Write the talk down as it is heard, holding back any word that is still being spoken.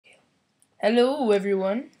Hello,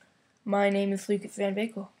 everyone. My name is Lucas Van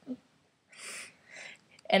Bakel.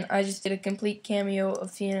 And I just did a complete cameo of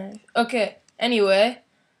CNN. Okay, anyway,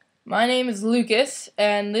 my name is Lucas,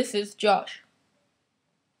 and this is Josh.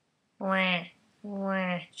 Wah,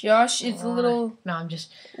 wah. Josh is a little No, I'm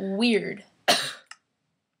just weird.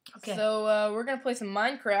 okay. So, we're going to play some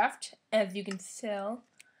Minecraft, as you can tell.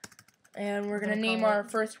 And we're going to name our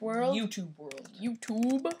first world YouTube world.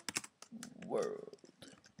 YouTube World.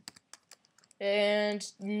 And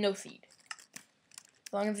no seed.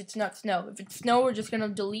 As long as it's not snow. If it's snow, we're just going to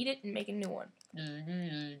delete it and make a new one.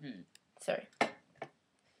 Sorry.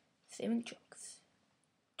 Saving chunks.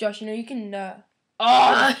 Josh, you know you can,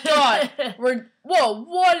 Oh, God! Whoa,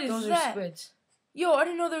 what is Those that? are squids. Yo, I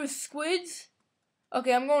didn't know there was squids.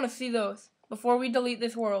 Okay, I'm going to see those before we delete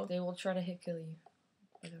this world. They will try to kill you,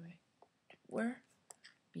 by the way. Where?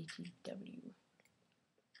 BTW.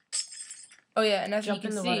 Oh, yeah, and as Jump you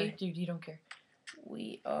in can the see, water. Dude, you don't care.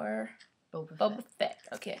 we are Boba Fett. Fett.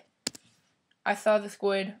 Okay. I saw the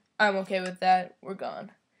squid. I'm okay with that. We're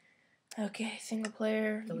gone. Okay, single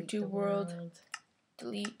player, Delete YouTube the world.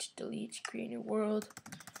 Delete, create new world.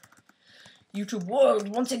 YouTube world,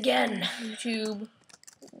 once again. YouTube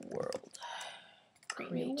world.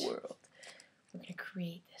 Create new world. We're going to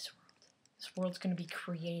create this world. This world's going to be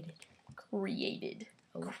created.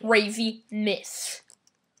 Okay. Craziness.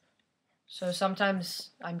 So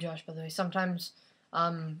sometimes, I'm Josh, by the way, sometimes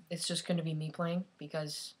it's just going to be me playing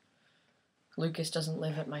because Lucas doesn't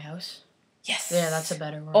live at my house. Yes. Yeah, that's a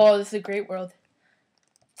better world. Oh, this is a great world.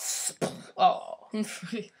 Oh. Whoa.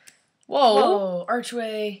 Whoa,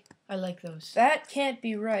 Archway. I like those. That can't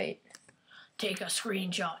be right. Take a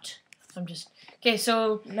screenshot. I'm just... Okay,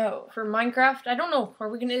 so No. for Minecraft, I don't know. Are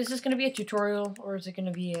we gonna? Is this gonna be a tutorial or is it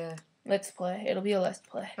gonna be a... Let's play. It'll be a let's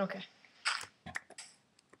play. Okay.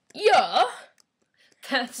 Yeah.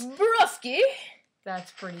 That's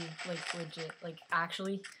pretty, like, legit. Like,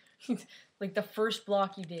 actually, like, the first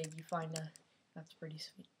block you dig, you find a... That's pretty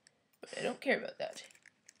sweet. But I don't care about that.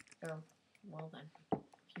 Oh, well then.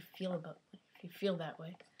 If you feel that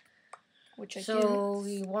way. Which I So,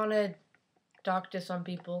 we want to talk to some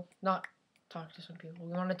people. Not talk to some people.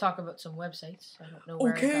 We want to talk about some websites. I don't know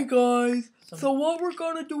where Okay, guys. So what we're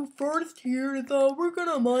gonna do first here is we're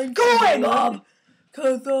gonna mine. Go away, Bob!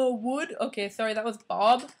 Cause wood. Okay, sorry, that was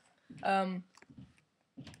Bob.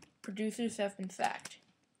 Producers have been sacked.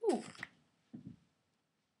 Ooh.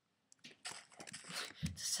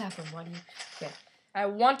 It's a sapling. Why do you? Okay. I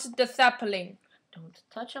wanted the sapling. Don't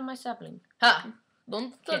touch on my sapling. Ha!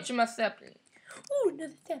 Don't touch my sapling. Ooh,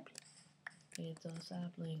 another sapling. It's a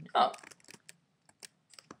sapling. Oh.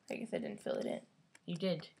 I guess I didn't fill it in. You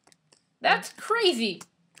did. That's crazy.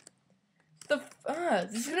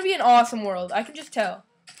 This is gonna be an awesome world. I can just tell.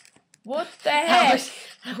 What the heck?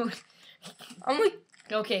 I'm like,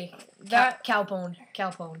 okay. that Cowpone.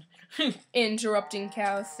 interrupting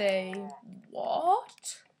cow say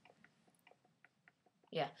what?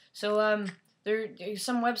 Yeah. So there's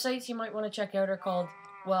some websites you might want to check out are called,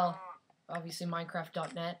 well, obviously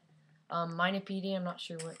Minecraft.net. Minepedia, I'm not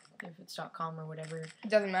sure if it's .com or whatever. It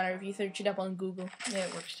doesn't matter if you search it up on Google. Yeah,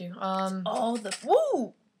 it works too.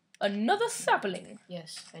 Woo! Another sapling.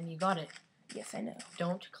 Yes, and you got it. Yes, I know.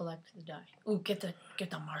 Don't collect the dye. Ooh, get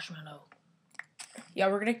the marshmallow. Yeah,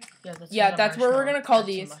 we're gonna. Yeah, that's what we're gonna call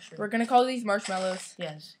these. We're gonna call these marshmallows.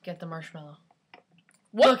 Yes, get the marshmallow.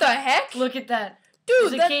 What the heck? Look at that.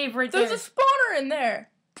 Dude, there's a cave right there. There's a spawner in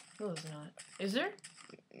there. No, there's not. Is there?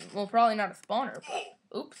 Well, probably not a spawner.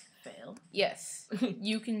 Oops. Fail. Yes.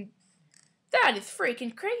 You can. That is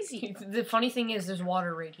freaking crazy. The funny thing is, there's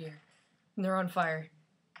water right here. And they're on fire.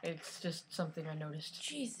 It's just something I noticed.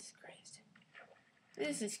 Jesus Christ.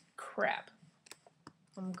 This is crap.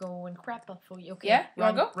 I'm going crap up for you. Okay. Yeah? You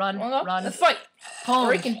wanna go? Run. Let's fight. Pwned.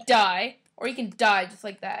 Or you can die. Or you can die just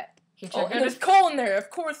like that. Okay, Oh, and there's coal in there. Of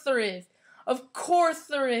course there is. Of course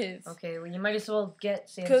there is. Okay, well, you might as well get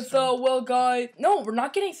sandstone. Because, well, guys... No, we're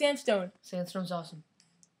not getting sandstone. Sandstone's awesome.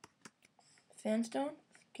 Sandstone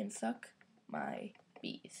can suck my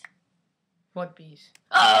bees. What bees?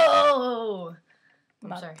 Oh!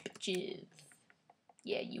 I'm sorry. Bitches.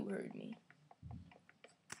 Yeah, you heard me.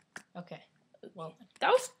 Okay. Well, that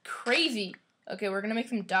was crazy. Okay, we're gonna make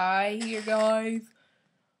some dye here, guys.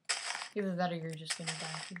 Either that or you're just gonna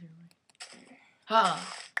die. Either way.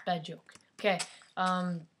 Ha! Bad joke. Okay.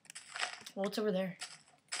 What's over there?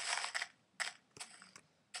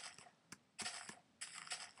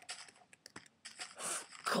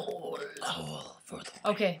 Coal.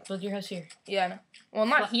 Okay, build your house here. Yeah, I know. Well,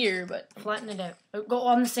 not here, but... Flatten it out. Go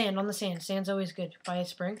on the sand, Sand's always good. By a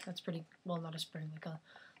spring, that's pretty... Well, not a spring, like a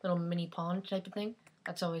little mini pond type of thing.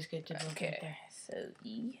 That's always good to build right Okay, there. so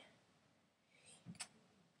E.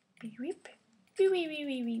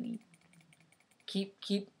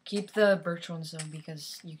 Keep the birch ones though,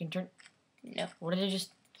 because you can turn. No. What did I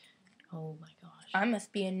just? Oh my gosh. I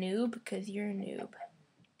must be a noob because you're a noob.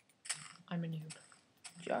 I'm a noob.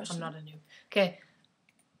 Josh. I'm not a noob. Okay.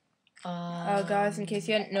 Guys, in case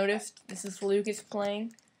you hadn't noticed, this is Lucas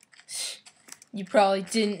playing. You probably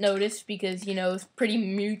didn't notice because, you know, it's pretty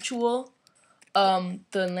mutual.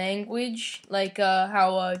 The language, like,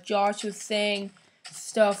 how, Josh was saying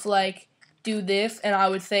stuff like, do this, and I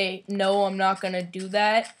would say, no, I'm not gonna do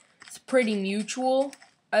that. It's pretty mutual,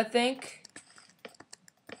 I think.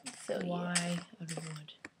 So, Why yeah. out of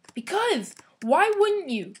wood? Because! Why wouldn't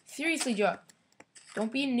you? Seriously, Josh.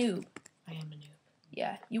 Don't be a noob. I am a noob.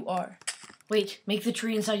 Yeah, you are. Wait, make the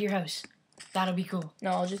tree inside your house. That'll be cool.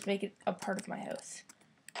 No, I'll just make it a part of my house.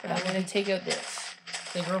 But I'm gonna take out this.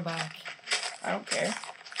 They grow back. I don't care.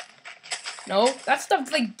 No, that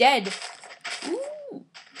stuff's like dead. Ooh.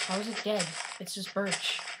 How is it dead? It's just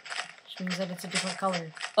birch. Which means that it's a different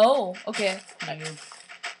color. Oh, okay. Noob.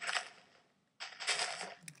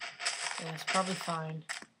 Yeah, it's probably fine.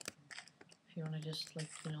 If you want to just, like,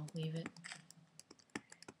 you know, leave it.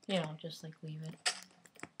 You know, just, like, leave it.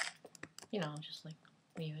 You know, just, like,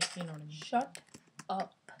 leave it. You know what I mean? Shut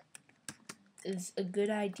up. Is a good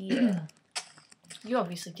idea. You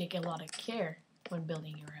obviously take a lot of care when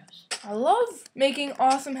building your house. I love making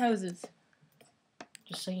awesome houses.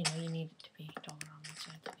 Just so you know, you need it to be taller on one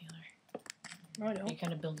side than the other. No, I You don't.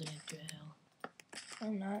 kind of build it into a hill.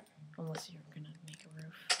 I'm not. Unless you're going to make a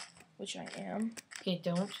roof. Which I am. Okay,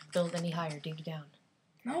 don't build any higher. Dig down.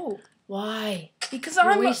 No. Why? Because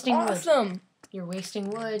You're I'm wasting wood. awesome. You're wasting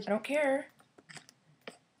wood. I don't care.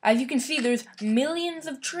 As you can see, there's millions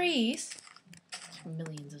of trees.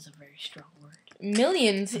 Millions is a very strong word.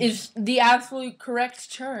 Millions is the absolute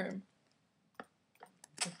correct term.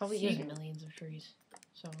 There probably See? is millions of trees.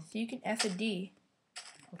 So, So you can F a D.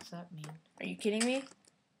 what's that mean? Are you kidding me?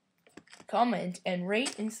 Comment and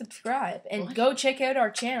rate and subscribe. And What? go check out our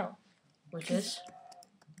channel. Which is?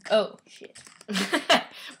 Oh, shit. I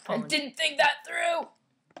Pwn. didn't think that through.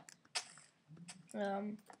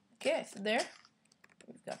 Okay, so there.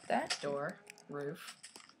 We've got that. Door. Roof.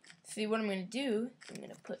 See, what I'm going to do, I'm going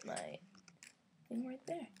to put my thing right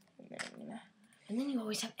there. And then I'm going to... And then you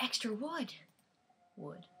always have extra wood.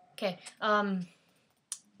 Wood. Okay,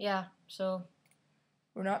 yeah, so...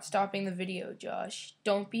 We're not stopping the video, Josh.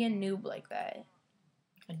 Don't be a noob like that.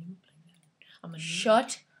 A noob like that. I'm a noob.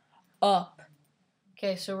 Shut up.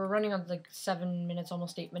 Okay, so we're running on like 7 minutes,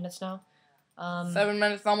 almost 8 minutes now. 7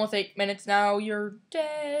 minutes, almost 8 minutes now. You're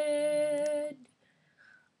dead.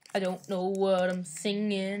 I don't know what I'm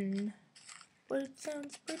singing, but it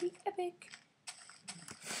sounds pretty epic.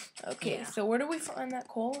 Okay, Yeah. so where do we find that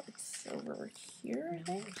coal? It's over here, I No,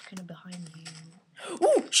 think. it's kind of behind you.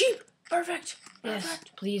 Ooh, sheep! Perfect! Yes,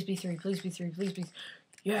 Perfect. please be 3, please be 3, please be...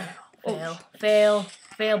 Yeah. Oh, Fail. Fail.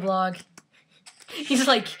 Fail, blog. He's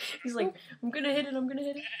like, I'm gonna hit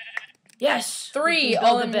it. Yes! 3 We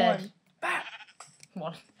all build a in bed. one. Bah.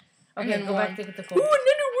 One. And Okay, then go one. back to get the Ooh, coal.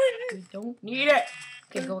 another one! We don't need it.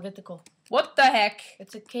 Okay, go get the coal. What the heck?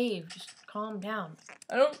 It's a cave. Just calm down.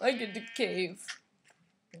 I don't like it, the cave.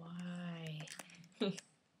 Why?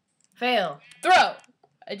 Fail. Throw!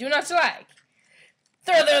 I do not like.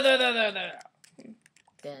 Throw.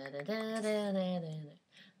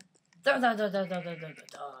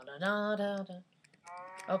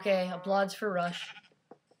 Okay, applause for Rush.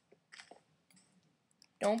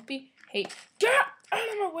 Don't be hate. Get out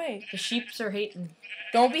of my way. The sheeps are hating.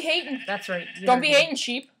 Don't be hating. That's right. you Don't heard be me. hating,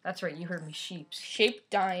 sheep. That's right. You heard me. Sheeps. Sheep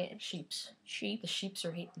dying. Sheeps. Sheep. The sheeps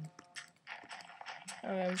are hating.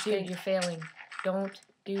 Okay, I'm just Dude, getting, you're failing. Don't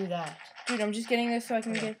do that. dude, I'm just getting this so I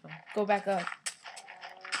can Okay, fine. go back up.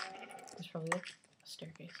 There's probably like a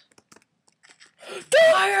staircase.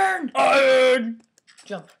 Iron! Iron!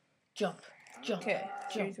 Jump. Jump. Jump. Okay,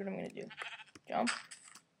 Jump. here's what I'm gonna do. Jump.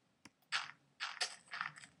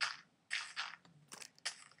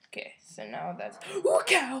 Okay, so now that's... Ooh,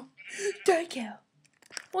 cow! Die cow!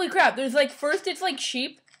 Holy crap, there's like, first it's like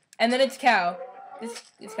sheep, and then it's cow. This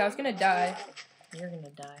cow's gonna die. You're gonna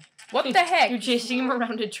die. What the heck? You're chasing him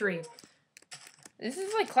around a tree. This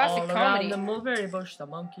is like classic All comedy. around the mulberry bush, the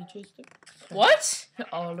monkey chased the... What?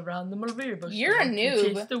 All around the mulberry bush. You're a the monkey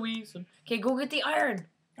noob. chased the weasel. Okay, go get the iron.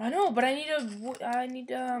 I know, but I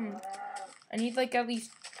need like at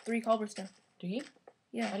least 3 cobblestone. Do you?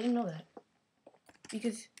 Yeah, I didn't know that.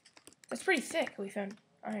 because that's pretty sick. We found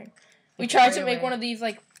iron. We It's tried way to make away. one of these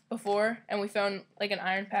like before, and we found like an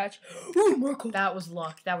iron patch. Ooh, more coal. That was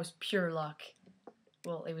luck. That was pure luck.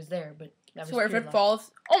 Well, it was there, but That was Swear if pure it luck.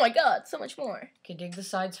 falls. Oh my god, so much more. Okay, dig the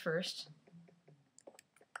sides first.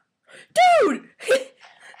 Dude!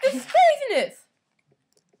 This is craziness!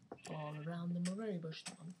 All around the mulberry bush,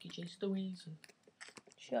 the monkey chased the weasel.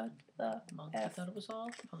 Shut the Monkey F. thought it was all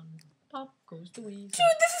fun. Pop goes the weasel.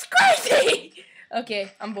 Dude, this is crazy!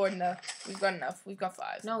 Okay, I'm bored now. We've got enough. We've got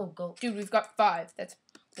 5. No, go. Dude, we've got 5.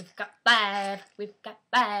 We've got 5. We've got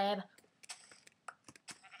 5.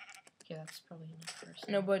 Okay, that's probably enough first.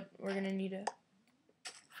 No, but we're gonna need a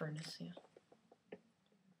Furnace, yeah.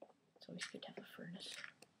 It's always good to have a furnace.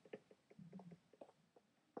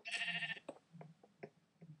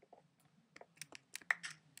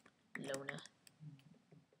 Lona.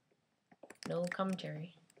 No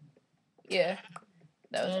commentary. Yeah.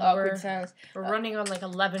 That was And awkward sounds. We're running on like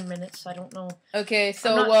 11 minutes. I don't know. Okay,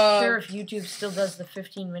 so I'm not sure if YouTube still does the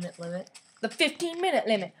 15-minute limit. The 15-minute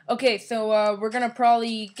limit. Okay, so we're gonna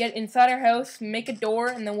probably get inside our house, make a door,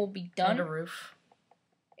 and then we'll be done. And a roof.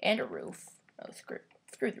 And a roof. Oh, screw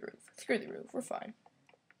the roof. Screw the roof. We're fine.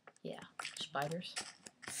 Yeah. Spiders.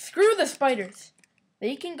 Screw the spiders.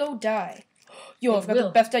 They can go die. Yo, They I've got the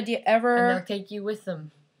will. best idea ever. And they'll take you with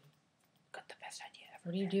them. Got the best idea ever.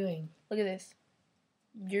 What are you doing? Look at this.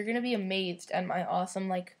 You're gonna be amazed at my awesome,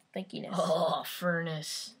 like, thinkiness. Oh,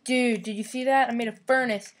 furnace. Dude, did you see that? I made a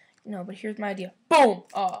furnace. No, but here's my idea. Boom!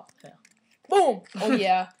 Oh. Fail. Boom! Oh,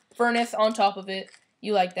 yeah. Furnace on top of it.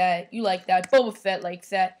 You like that. You like that. Boba Fett likes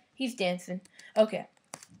that. He's dancing. Okay.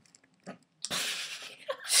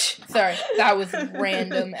 Sorry. That was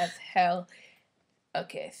random as hell.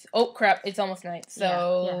 Okay. So, oh, crap. It's almost night.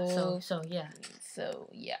 So... Yeah. So,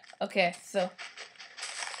 yeah. Okay, so...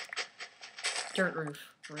 Dirt roof.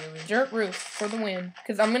 Really? Dirt roof for the win.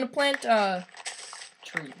 Because I'm going to plant,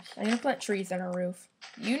 Trees. I'm going to plant trees on our roof.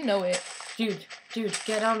 You know it. Dude,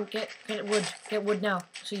 get wood. Get wood now,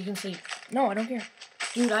 so you can sleep. No, I don't care.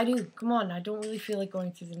 Dude, I do. Come on, I don't really feel like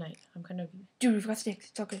going through the night. I'm kind of... Dude, we've got sticks.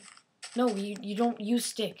 It's okay. No, you don't use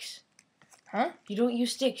sticks. Huh? You don't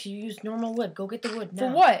use sticks. You use normal wood. Go get the wood now.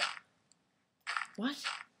 For what? What?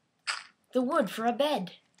 The wood for a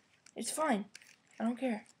bed. It's fine. I don't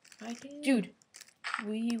care. I do. Dude,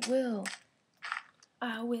 we will.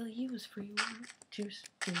 I will use free will. Choose.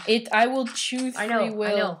 I will choose free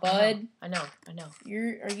will, bud. I know.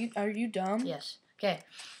 Are you dumb? Yes. Okay.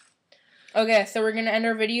 Okay, so we're gonna end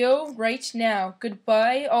our video right now.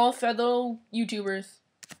 Goodbye, all fellow YouTubers.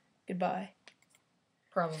 Goodbye.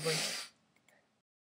 Probably.